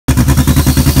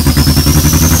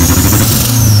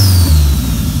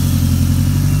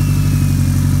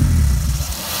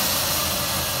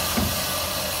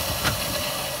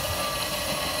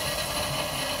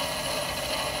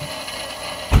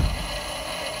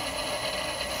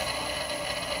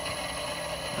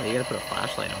Oh, you gotta put a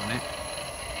flashlight on it.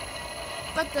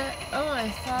 But the I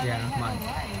thought Yeah, it had mine. a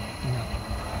light. No.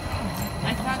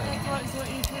 I thought that was what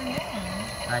you turned on.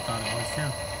 I thought it was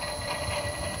too.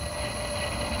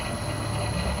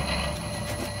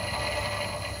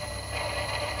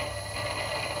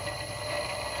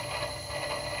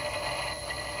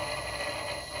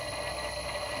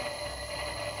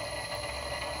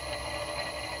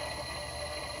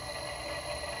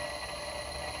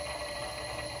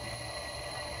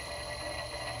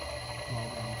 Well,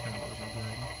 long turtles are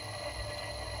good.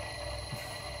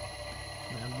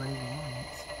 What everybody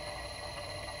wants.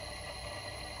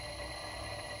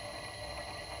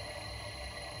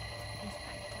 It's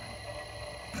bedtime.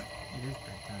 It is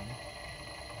bedtime.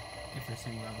 If this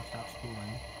thing will ever stop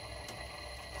schooling.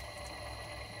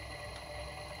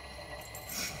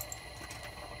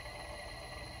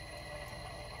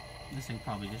 This thing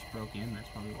probably just broke in. That's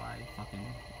probably why I fucking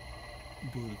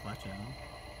blew the clutch out.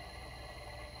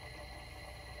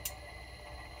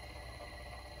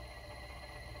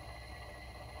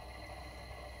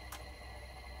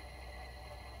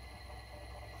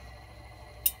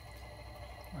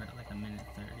 We're at like a minute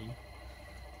 30.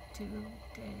 2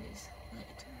 days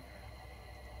later.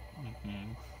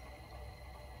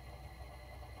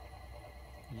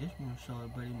 I just want to show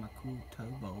everybody my cool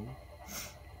turbo.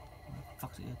 Why the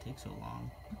fuck's it gonna take so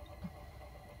long?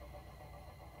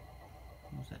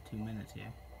 Almost at 2 minutes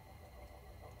here.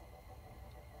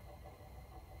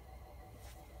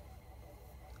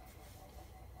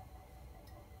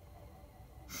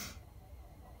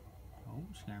 Oh,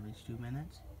 she's gonna reach 2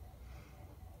 minutes.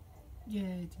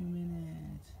 Yay, 2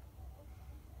 minutes.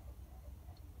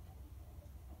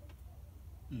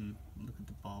 Look at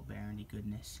the ball bearing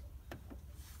goodness.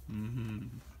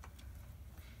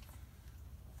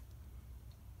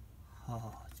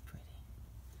 Oh,